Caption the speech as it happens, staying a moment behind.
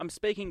I'm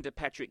speaking to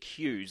Patrick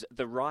Hughes,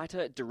 the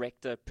writer,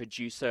 director,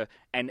 producer,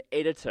 and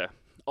editor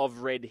of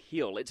Red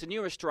Hill. It's a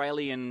new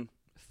Australian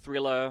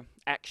thriller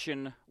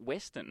action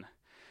western.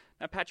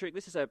 Now, Patrick,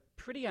 this is a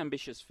pretty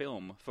ambitious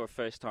film for a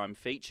first-time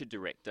feature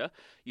director.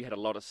 You had a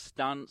lot of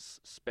stunts,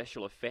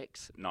 special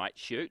effects, night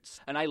shoots,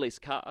 an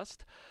A-list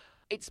cast.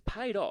 It's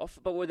paid off,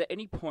 but were there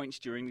any points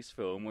during this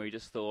film where you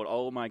just thought,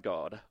 oh my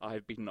God,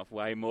 I've bitten off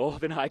way more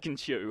than I can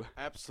chew?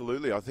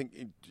 Absolutely. I think,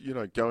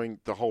 going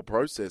the whole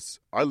process,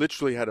 I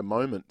literally had a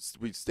moment.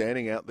 We're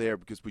standing out there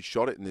because we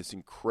shot it in this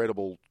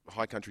incredible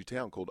high country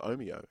town called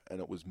Omeo, and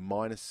it was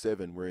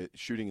 -7. We're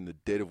shooting in the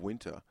dead of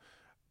winter.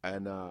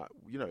 And,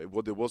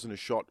 there wasn't a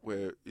shot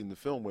where in the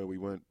film where we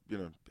weren't,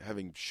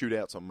 having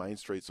shootouts on main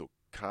streets or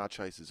car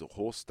chases or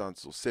horse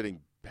stunts or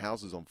setting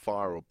houses on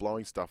fire or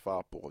blowing stuff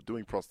up or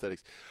doing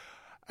prosthetics.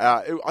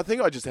 I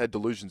think I just had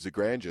delusions of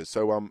grandeur.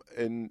 So,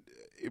 and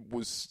it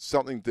was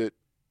something that,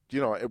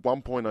 at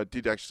one point I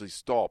did actually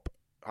stop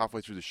halfway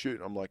through the shoot.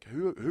 I'm like,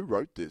 who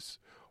wrote this?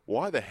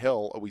 Why the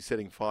hell are we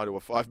setting fire to a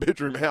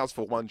 5-bedroom house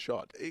for one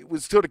shot? It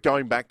was sort of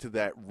going back to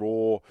that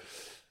raw,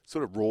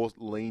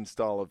 lean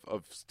style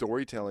of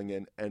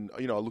storytelling. And I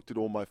looked at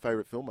all my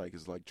favorite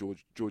filmmakers like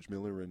George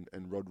Miller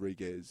and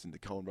Rodriguez and the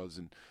Coen brothers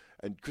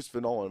and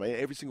Christopher Nolan. I mean,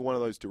 every single one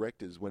of those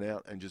directors went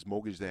out and just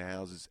mortgaged their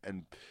houses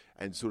and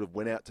sort of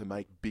went out to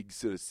make big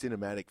sort of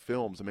cinematic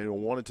films. I mean, I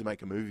wanted to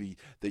make a movie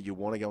that you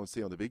want to go and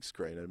see on the big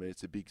screen. I mean,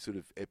 it's a big sort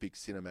of epic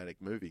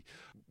cinematic movie.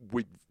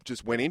 We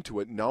just went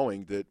into it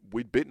knowing that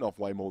we'd bitten off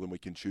way more than we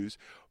can chew,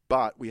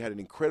 but we had an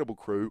incredible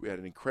crew, we had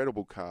an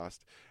incredible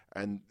cast,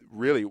 and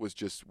really it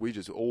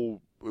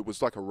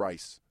was like a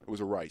race. It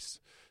was a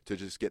race to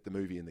just get the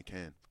movie in the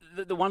can.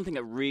 The one thing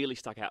that really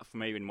stuck out for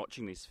me when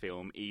watching this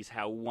film is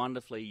how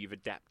wonderfully you've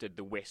adapted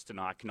the Western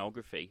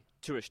iconography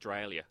to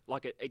Australia.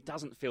 Like, it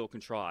doesn't feel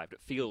contrived,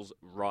 it feels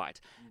right.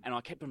 And I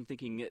kept on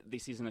thinking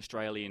this is an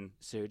Australian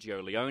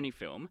Sergio Leone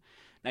film.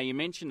 Now, you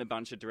mentioned a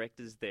bunch of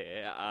directors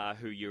there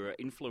who you're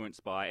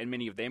influenced by, and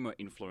many of them were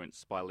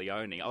influenced by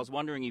Leone. I was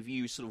wondering if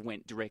you sort of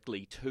went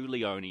directly to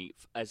Leone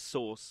as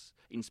source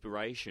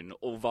inspiration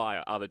or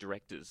via other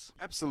directors.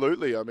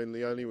 Absolutely. I mean,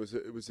 Leone was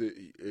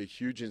a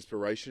huge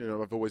inspiration,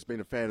 and I've always been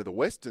a fan of the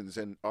Westerns.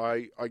 And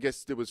I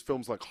guess there was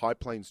films like High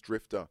Plains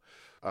Drifter,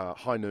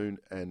 High Noon,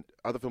 and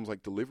other films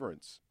like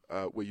Deliverance,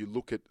 where you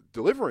look at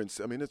Deliverance.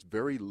 I mean, it's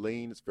very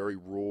lean, it's very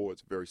raw,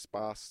 it's a very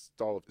sparse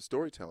style of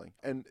storytelling.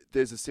 And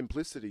there's a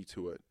simplicity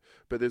to it,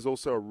 but there's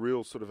also a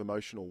real sort of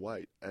emotional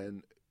weight.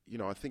 And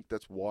I think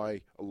that's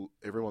why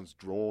everyone's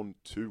drawn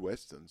to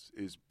Westerns,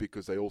 is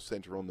because they all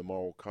centre on the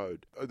moral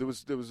code. There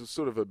was a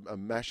sort of a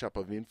mashup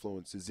of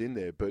influences in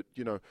there, but,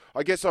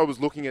 I guess I was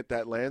looking at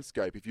that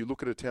landscape. If you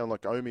look at a town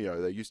like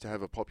Omeo, they used to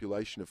have a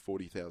population of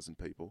 40,000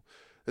 people.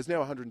 There's now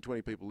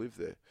 120 people live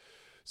there.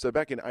 So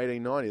back in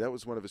 1890, that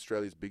was one of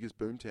Australia's biggest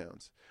boom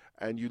towns.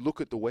 And you look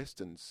at the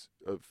Westerns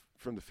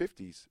from the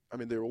 50s, I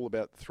mean, they're all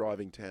about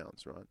thriving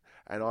towns, right?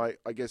 And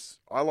I guess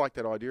I like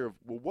that idea of,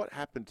 well, what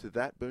happened to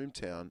that boom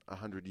town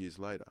 100 years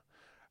later?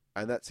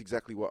 And that's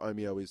exactly what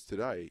Omeo is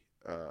today.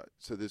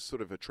 So there's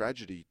sort of a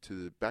tragedy to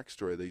the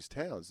backstory of these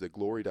towns. Their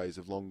glory days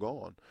have long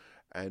gone.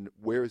 And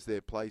where is their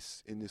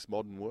place in this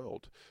modern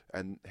world?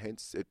 And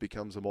hence it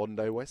becomes a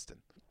modern-day Western.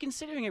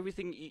 Considering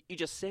everything you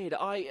just said,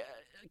 I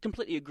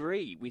completely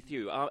agree with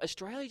you.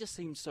 Australia just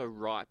seems so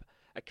ripe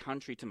a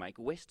country to make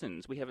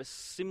Westerns. We have a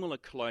similar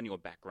colonial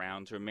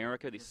background to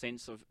America, this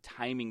sense of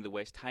taming the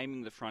West,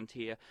 taming the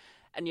frontier.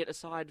 And yet,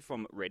 aside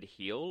from Red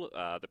Hill,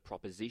 The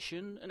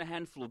Proposition, and a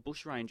handful of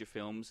bushranger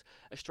films,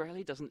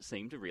 Australia doesn't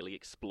seem to really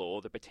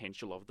explore the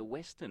potential of the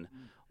Western.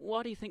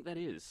 Why do you think that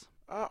is?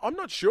 I'm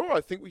not sure. I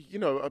think we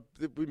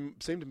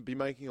seem to be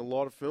making a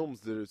lot of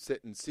films that are set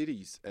in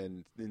cities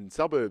and in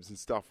suburbs and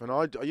stuff. And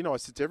I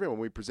said to everyone,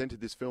 we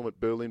presented this film at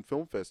Berlin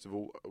Film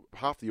Festival,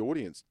 half the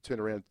audience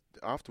turned around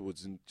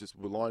afterwards and just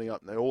were lining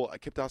up, and I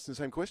kept asking the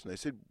same question. They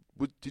said,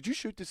 "Did you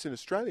shoot this in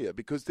Australia?"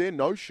 Because their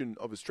notion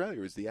of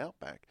Australia is the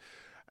outback.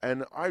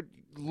 And I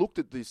looked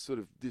at this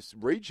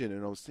region,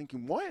 and I was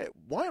thinking, why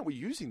aren't we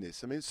using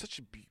this? I mean, it's such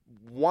a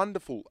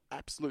wonderful,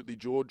 absolutely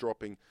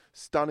jaw-dropping,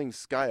 stunning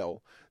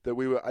scale that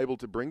we were able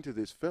to bring to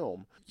this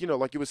film.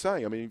 Like you were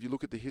saying, I mean, if you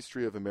look at the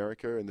history of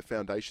America and the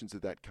foundations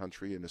of that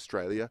country in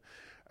Australia,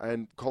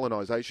 and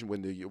colonization,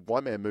 when the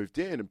white man moved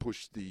in and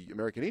pushed the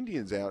American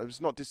Indians out, it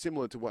was not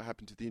dissimilar to what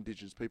happened to the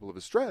indigenous people of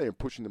Australia and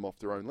pushing them off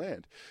their own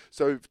land.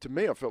 So to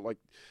me, I felt like,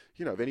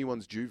 if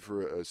anyone's due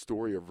for a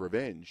story of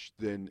revenge,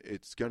 then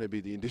it's going to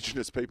be the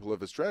indigenous people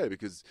of Australia,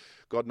 because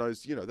God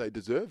knows, they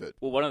deserve it.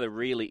 Well, one of the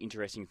really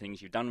interesting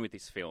things you've done with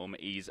this film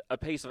is a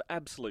piece of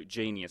absolute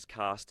genius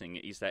casting,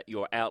 is that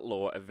your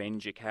outlaw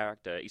Avenger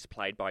character is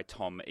played by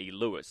Tom E.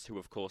 Lewis, who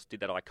of course did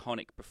that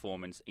iconic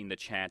performance in The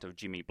Chant of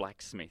Jimmy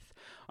Blacksmith.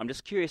 I'm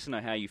just curious to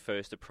know how you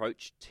first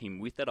approached him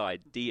with that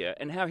idea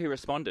and how he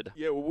responded.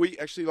 Yeah, well, we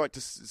actually like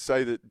to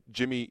say that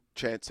Jimmy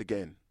chants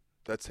again.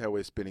 That's how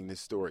we're spinning this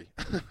story.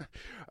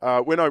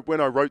 When I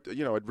wrote,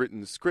 I'd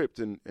written the script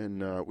and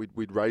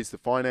we'd raised the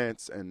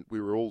finance and we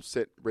were all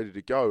set, ready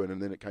to go.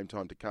 And then it came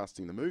time to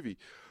casting the movie.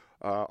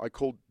 I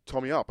called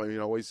Tommy up. I mean,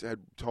 I always had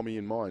Tommy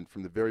in mind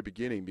from the very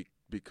beginning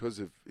because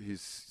of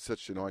he's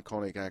such an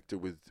iconic actor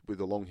with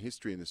a long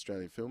history in the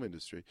Australian film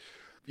industry.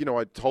 You know,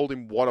 I told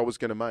him what I was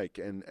going to make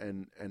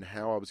and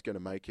how I was going to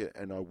make it,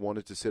 and I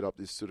wanted to set up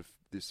this sort of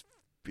this.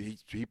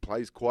 He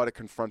plays quite a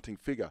confronting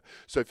figure.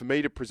 So for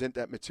me to present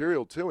that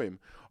material to him,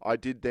 I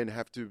did then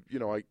have to, you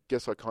know, I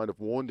guess I kind of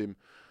warned him.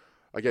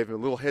 I gave him a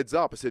little heads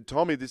up. I said,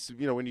 Tommy, this,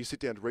 you know, when you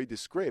sit down to read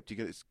this script,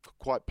 it's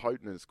quite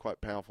potent and it's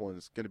quite powerful and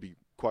it's going to be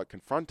quite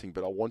confronting,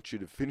 but I want you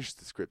to finish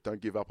the script.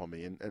 Don't give up on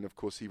me. And of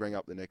course, he rang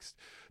up the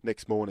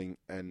next morning,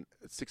 and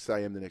at 6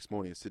 a.m. the next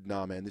morning, and said,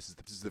 nah, man, this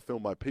is the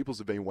film my peoples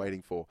have been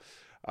waiting for.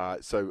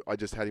 So I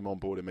just had him on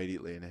board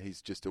immediately, and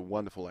he's just a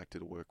wonderful actor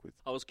to work with.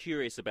 I was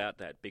curious about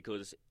that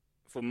because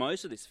for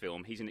most of this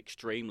film, he's an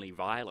extremely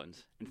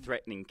violent and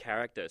threatening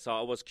character. So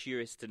I was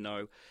curious to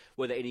know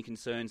were there any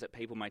concerns that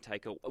people may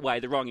take away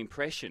the wrong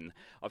impression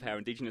of how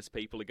Indigenous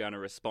people are going to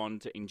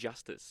respond to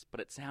injustice. But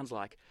it sounds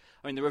like,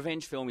 I mean, the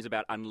revenge film is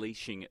about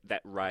unleashing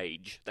that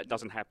rage that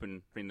doesn't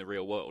happen in the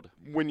real world.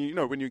 When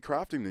you're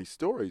crafting these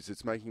stories,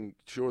 it's making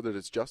sure that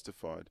it's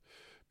justified.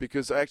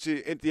 Because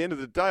actually, at the end of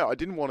the day, I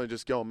didn't want to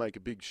just go and make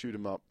a big shoot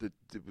 'em up that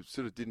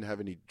sort of didn't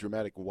have any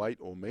dramatic weight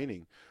or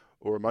meaning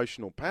or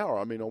emotional power.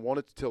 I mean, I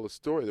wanted to tell a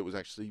story that was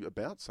actually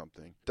about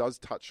something. It does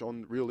touch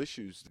on real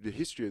issues, the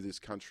history of this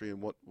country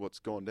and what's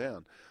gone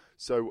down.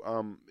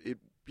 So it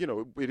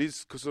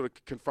is sort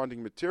of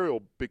confronting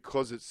material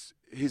because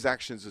his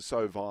actions are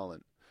so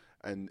violent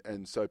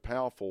and so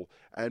powerful,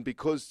 and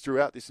because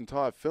throughout this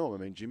entire film, I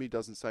mean, Jimmy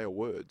doesn't say a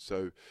word,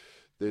 so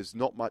there's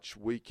not much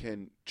we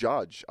can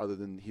judge other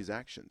than his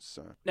actions.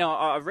 So now,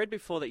 I've read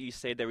before that you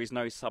said there is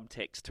no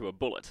subtext to a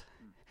bullet,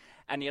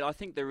 and yet I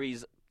think there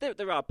is.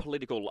 There are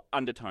political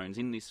undertones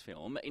in this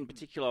film. In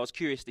particular, I was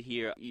curious to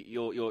hear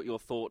your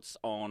thoughts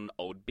on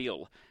Old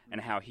Bill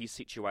and how he's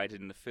situated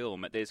in the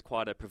film. There's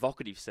quite a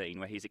provocative scene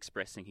where he's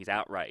expressing his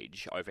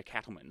outrage over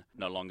cattlemen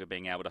no longer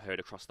being able to herd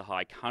across the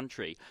high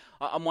country.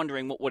 I'm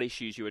wondering what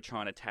issues you were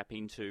trying to tap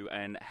into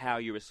and how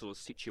you were sort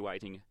of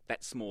situating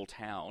that small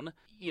town,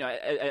 you know,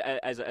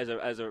 as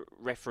a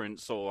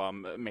reference or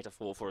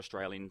metaphor for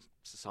Australian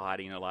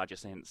society in a larger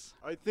sense.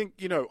 I think,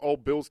 you know,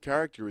 Old Bill's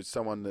character is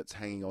someone that's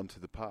hanging on to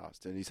the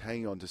past, and he's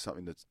hanging on to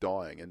something that's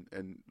dying.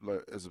 And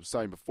as I was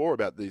saying before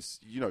about this,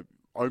 you know,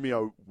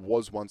 Omeo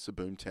was once a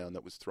boomtown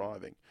that was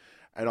thriving.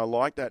 And I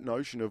like that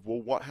notion of,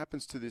 well, what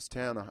happens to these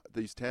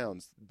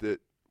towns that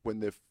when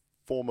their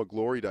former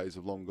glory days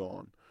have long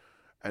gone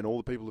and all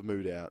the people have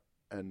moved out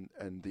and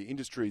the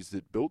industries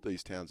that built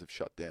these towns have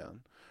shut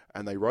down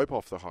and they rope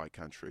off the high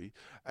country,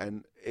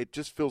 and it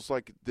just feels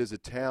like there's a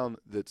town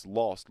that's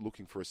lost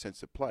looking for a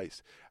sense of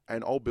place.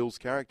 And Old Bill's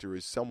character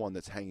is someone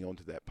that's hanging on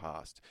to that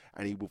past,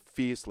 and he will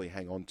fiercely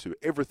hang on to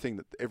everything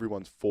that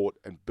everyone's fought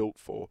and built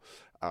for,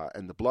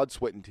 and the blood,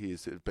 sweat and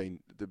tears that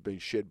have been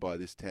shed by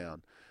this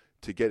town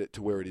to get it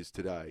to where it is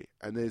today.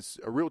 And there's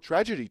a real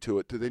tragedy to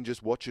it to then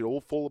just watch it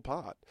all fall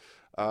apart.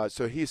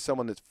 So here's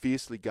someone that's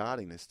fiercely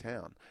guarding this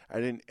town.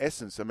 And in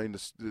essence, I mean,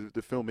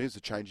 the film is a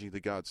changing the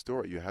guard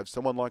story. You have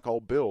someone like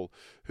Old Bill,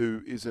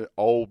 who is an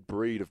old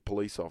breed of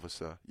police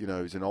officer. You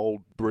know, he's an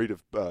old breed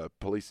of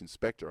police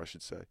inspector, I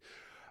should say.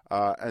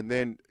 And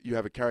then you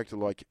have a character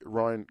like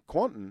Ryan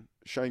Quanten,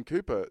 Shane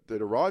Cooper,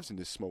 that arrives in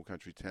this small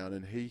country town.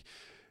 And he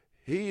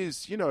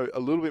is, you know, a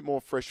little bit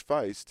more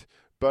fresh-faced,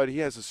 but he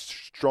has a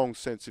strong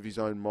sense of his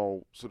own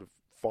moral sort of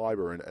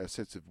fibre and a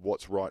sense of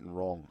what's right and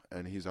wrong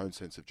and his own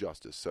sense of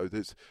justice. So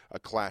there's a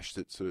clash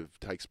that sort of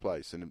takes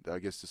place, and I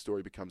guess the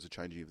story becomes a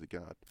changing of the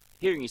guard.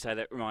 Hearing you say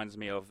that reminds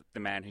me of The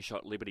Man Who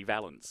Shot Liberty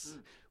Valance,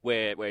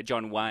 where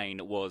John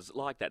Wayne was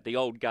like that, the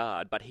old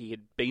guard, but he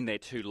had been there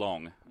too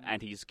long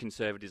and his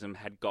conservatism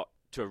had got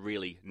to a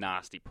really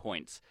nasty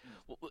point.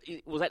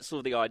 Was that sort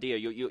of the idea?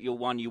 You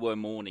were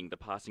mourning the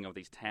passing of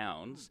these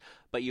towns,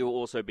 but you were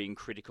also being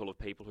critical of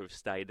people who have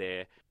stayed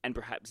there and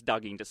perhaps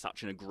dug into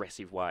such an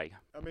aggressive way.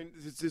 I mean,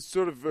 there's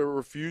sort of a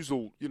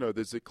refusal. You know,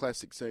 there's a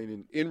classic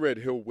scene in Red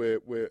Hill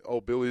where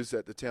Old Bill is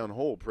at the town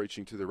hall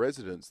preaching to the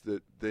residents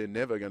that they're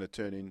never going to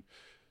turn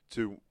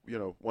into, you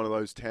know, one of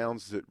those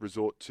towns that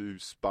resort to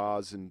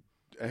spas and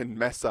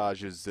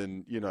massages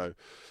and, you know,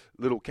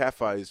 little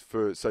cafes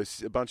so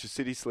a bunch of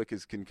city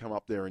slickers can come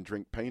up there and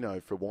drink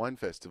Pinot for wine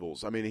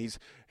festivals. I mean,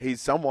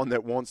 he's someone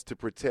that wants to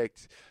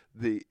protect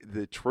the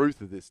truth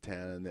of this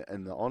town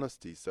and the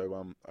honesty.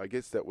 So I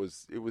guess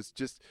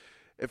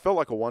it felt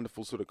like a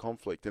wonderful sort of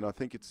conflict, and I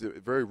think it's a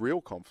very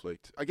real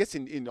conflict. I guess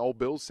in Old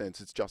Bill's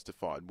sense, it's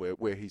justified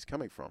where he's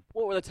coming from.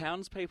 What were the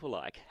townspeople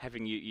like,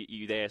 having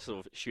you there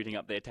sort of shooting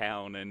up their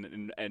town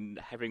and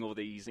having all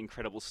these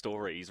incredible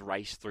stories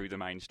race through the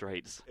main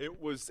streets?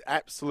 It was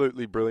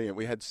absolutely brilliant.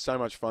 We had so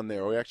much fun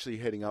there. We're actually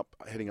heading up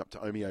to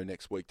Omeo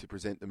next week to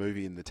present the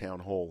movie in the town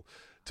hall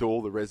to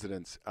all the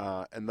residents,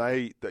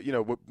 and you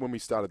know, when we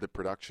started the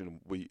production,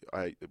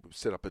 I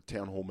set up a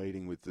town hall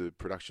meeting with the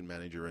production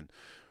manager, and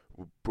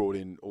we brought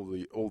in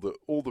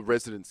all the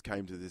residents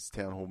came to this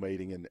town hall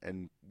meeting,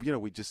 and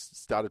we just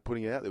started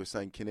putting it out. They were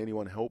saying, can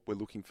anyone help? We're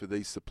looking for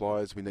these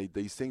suppliers. We need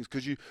these things.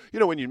 Because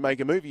when you make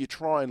a movie, you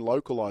try and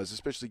localise,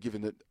 especially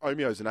given that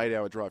Omeo is an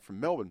 8-hour drive from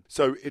Melbourne.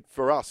 So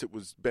for us, it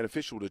was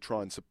beneficial to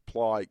try and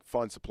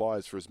find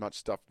suppliers for as much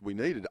stuff we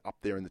needed up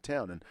there in the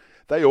town. And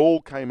they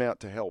all came out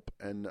to help.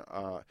 And,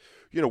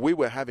 we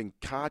were having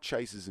car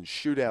chases and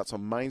shootouts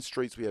on main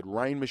streets. We had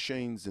rain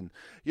machines. And,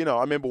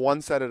 I remember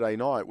one Saturday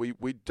night,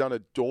 we'd done a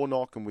door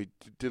knock and we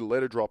did a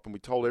letter drop, and we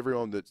told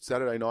everyone that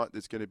Saturday night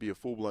there's going to be a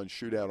full-blown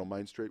shootout on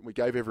Main Street. And we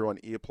gave everyone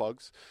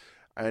earplugs,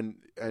 and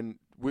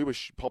we were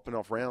popping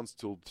off rounds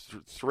till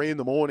 3 in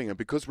the morning. And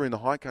because we're in the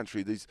high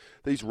country,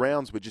 these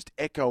rounds were just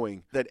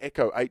echoing. They'd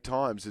echo 8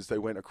 times as they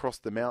went across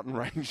the mountain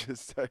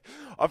ranges. So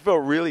I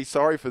felt really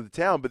sorry for the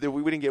town, but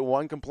we didn't get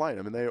one complaint.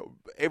 I mean, they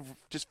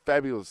just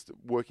fabulous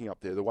working up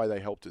there, the way they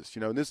helped us.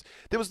 And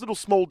there was little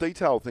small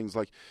detail things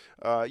like,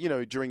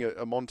 during a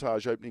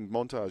opening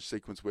montage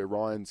sequence where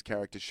Ryan's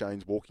character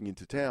Shane's walking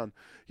into town,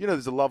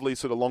 there's a lovely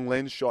sort of long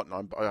lens shot,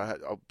 and I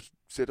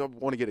said I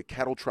want to get a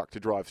cattle truck to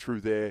drive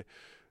through there.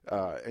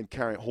 And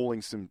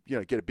hauling some,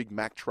 get a big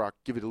Mack truck,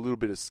 give it a little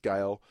bit of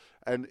scale.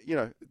 And,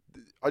 you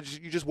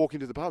just walk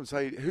into the pub and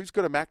say, who's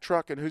got a Mack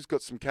truck and who's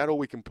got some cattle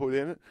we can put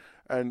in it?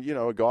 And,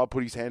 a guy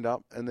put his hand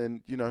up, and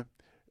then,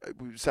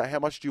 we say, how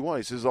much do you want?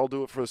 He says, I'll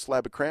do it for a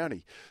slab of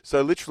crownie.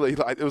 So literally,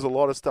 there was a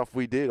lot of stuff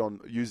we did on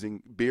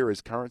using beer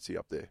as currency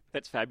up there.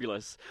 That's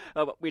fabulous.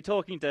 We're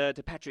talking to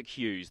Patrick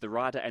Hughes, the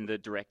writer and the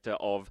director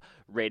of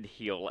Red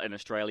Hill, an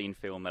Australian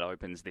film that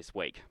opens this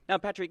week. Now,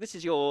 Patrick, this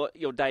is your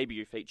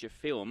debut feature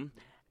film.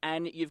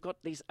 And you've got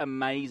this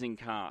amazing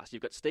cast.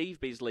 You've got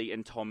Steve Bisley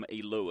and Tom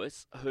E.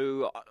 Lewis,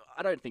 who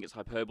I don't think it's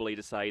hyperbole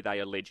to say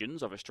they are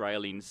legends of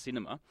Australian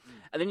cinema.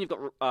 And then you've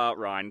got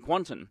Ryan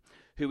Quanten,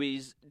 who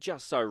is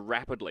just so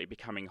rapidly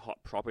becoming hot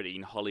property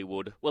in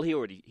Hollywood. Well,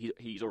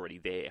 he's already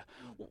there.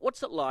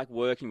 What's it like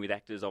working with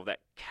actors of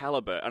that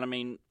calibre? And I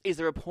mean, is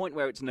there a point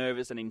where it's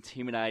nervous and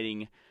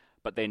intimidating,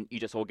 but then you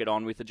just all get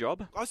on with the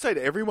job? I say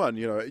to everyone,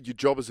 your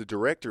job as a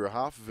director,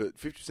 half of it,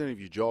 50% of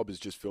your job is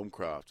just film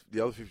craft. The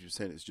other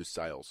 50% is just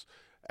sales.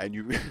 And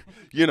you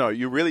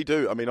really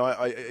do. I mean,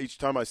 I each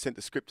time I sent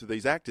the script to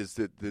these actors,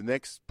 the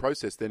next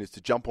process then is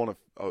to jump on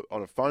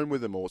a phone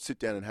with them or sit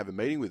down and have a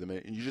meeting with them,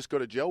 and you just got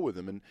to gel with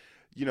them. And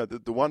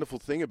the wonderful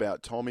thing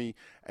about Tommy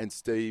and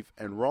Steve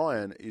and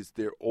Ryan is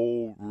they're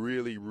all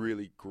really,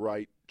 really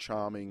great,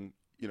 charming,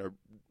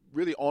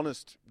 really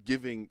honest,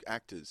 giving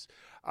actors.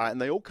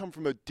 And they all come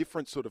from a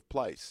different sort of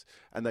place,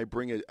 and they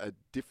bring a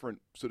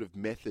different sort of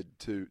method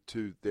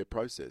to their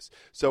process.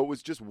 So it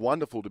was just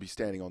wonderful to be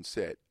standing on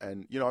set.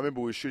 And, I remember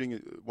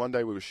one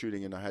day we were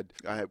shooting, and I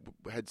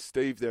had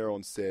Steve there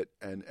on set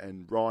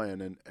and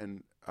Ryan,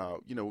 and I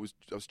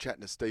was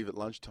chatting to Steve at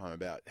lunchtime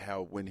about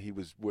how when he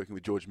was working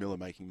with George Miller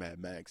making Mad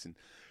Max, and,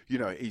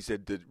 he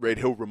said that Red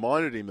Hill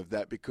reminded him of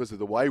that because of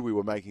the way we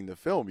were making the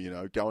film,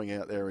 going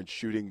out there and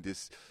shooting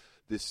this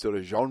sort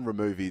of genre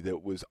movie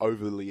that was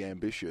overly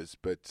ambitious,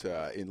 but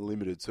in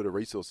limited sort of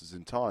resources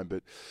and time.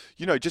 But,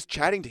 just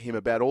chatting to him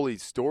about all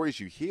these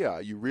stories you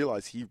hear, you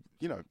realise he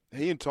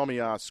and Tommy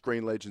are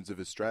screen legends of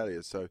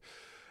Australia. So,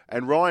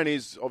 and Ryan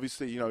is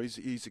obviously,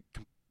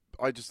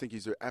 I just think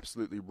he's an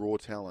absolutely raw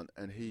talent,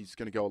 and he's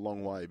going to go a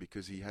long way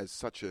because he has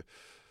such a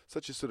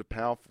sort of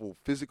powerful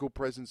physical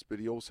presence, but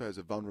he also has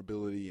a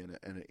vulnerability and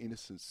an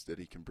innocence that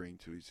he can bring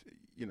to his,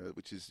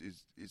 which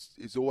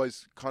is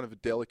always kind of a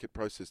delicate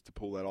process to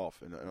pull that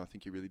off, and I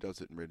think he really does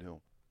it in Red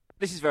Hill.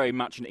 This is very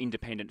much an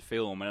independent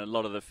film, and a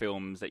lot of the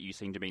films that you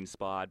seem to be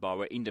inspired by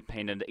were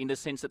independent in the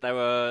sense that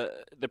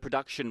the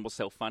production was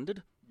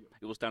self-funded.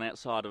 It was done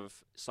outside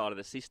of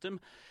the system.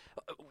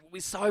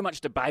 With so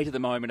much debate at the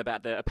moment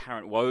about the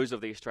apparent woes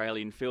of the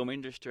Australian film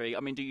industry, I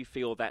mean, do you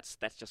feel that's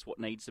just what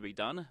needs to be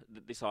done?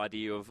 This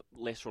idea of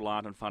less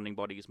reliant on funding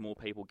bodies, more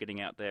people getting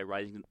out there,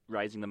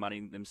 raising the money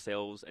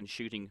themselves and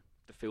shooting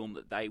the film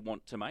that they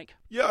want to make?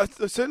 Yeah,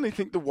 I certainly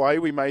think the way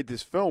we made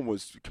this film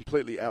was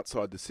completely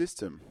outside the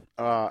system.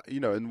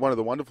 And one of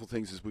the wonderful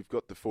things is we've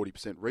got the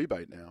 40%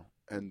 rebate now.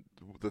 And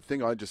the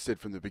thing I just said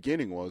from the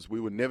beginning was we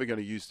were never going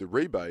to use the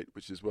rebate,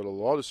 which is what a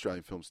lot of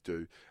Australian films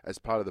do, as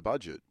part of the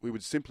budget. We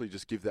would simply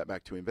just give that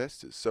back to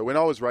investors. So when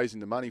I was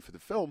raising the money for the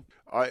film,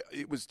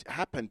 it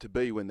happened to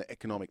be when the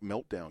economic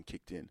meltdown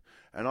kicked in.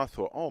 And I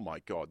thought, oh my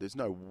God, there's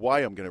no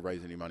way I'm going to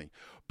raise any money.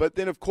 But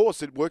then, of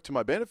course, it worked to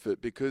my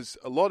benefit because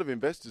a lot of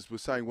investors were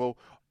saying, well,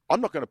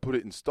 I'm not going to put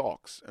it in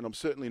stocks, and I'm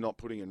certainly not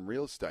putting it in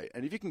real estate.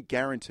 And if you can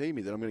guarantee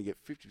me that I'm going to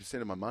get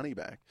 50% of my money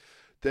back,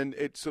 then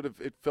it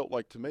felt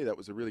like to me that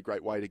was a really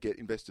great way to get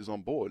investors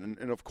on board.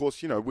 And of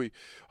course,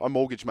 I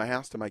mortgaged my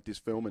house to make this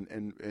film,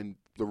 and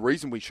the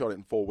reason we shot it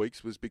in 4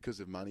 weeks was because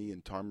of money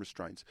and time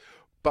restraints.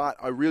 But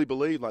I really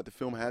believe the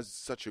film has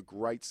such a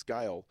great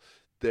scale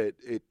that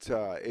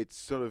it's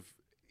sort of,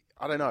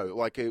 I don't know,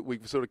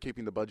 we're sort of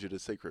keeping the budget a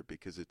secret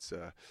because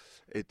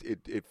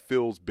it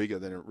feels bigger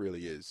than it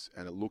really is,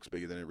 and it looks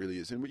bigger than it really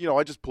is. And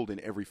I just pulled in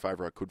every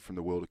favour I could from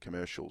the world of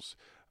commercials.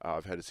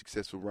 I've had a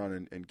successful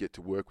run and get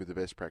to work with the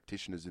best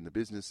practitioners in the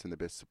business and the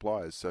best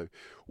suppliers. So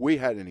we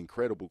had an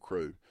incredible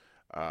crew,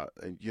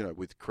 and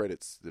with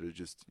credits that are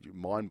just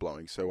mind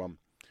blowing. So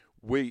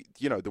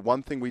the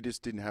one thing we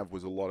just didn't have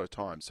was a lot of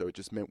time. So it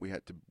just meant we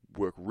had to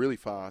work really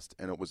fast,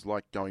 and it was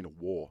like going to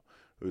war.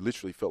 We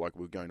literally felt like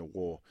we were going to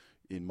war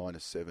in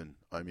 -7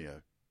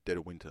 Omeo, dead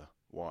of winter.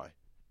 Why?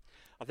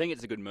 I think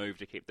it's a good move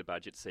to keep the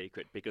budget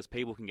secret because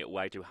people can get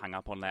way too hung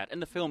up on that,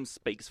 and the film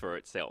speaks for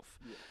itself.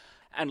 Yeah.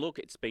 And look,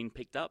 it's been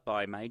picked up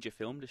by a major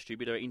film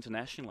distributor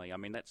internationally. I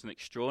mean, that's an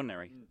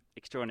extraordinary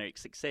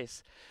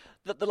success.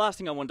 The last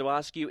thing I wanted to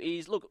ask you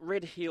is, look,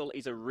 Red Hill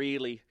is a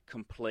really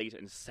complete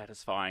and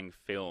satisfying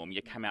film.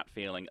 You come out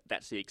feeling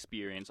that's the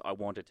experience I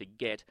wanted to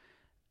get.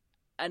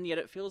 And yet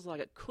it feels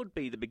like it could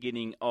be the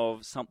beginning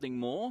of something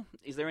more.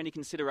 Is there any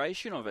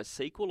consideration of a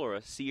sequel or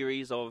a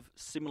series of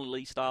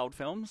similarly styled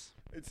films?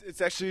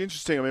 It's actually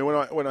interesting. I mean,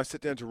 when I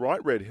sat down to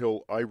write Red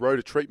Hill, I wrote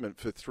a treatment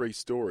for 3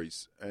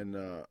 stories, and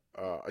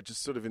I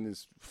just sort of in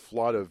this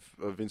flood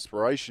of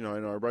inspiration, I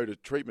wrote a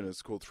treatment.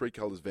 It's called 3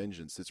 Colors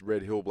Vengeance. It's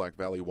Red Hill, Black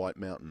Valley, White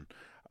Mountain,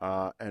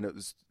 and it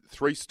was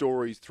 3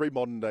 stories, 3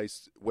 modern day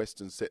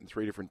westerns set in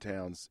 3 different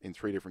towns in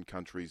 3 different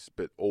countries,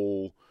 but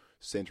all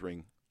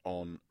centering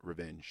on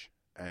revenge.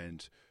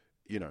 And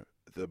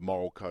the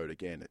moral code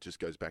again, it just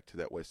goes back to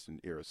that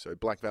Western era. So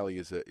Black Valley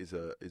is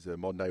a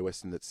modern day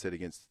Western that's set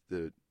against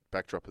the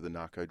backdrop of the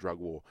narco drug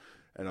war,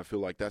 and I feel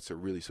like that's a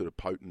really sort of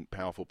potent,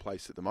 powerful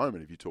place at the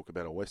moment. If you talk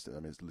about a Western, I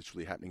mean, it's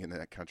literally happening in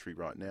that country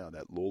right now.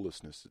 That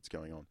lawlessness that's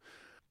going on.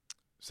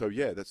 So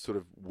yeah, that's sort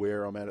of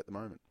where I'm at the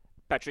moment.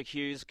 Patrick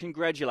Hughes,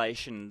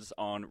 congratulations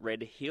on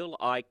Red Hill.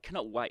 I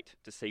cannot wait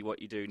to see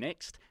what you do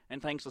next,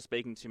 and thanks for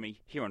speaking to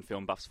me here on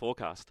Film Buff's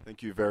Forecast.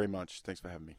 Thank you very much. Thanks for having me.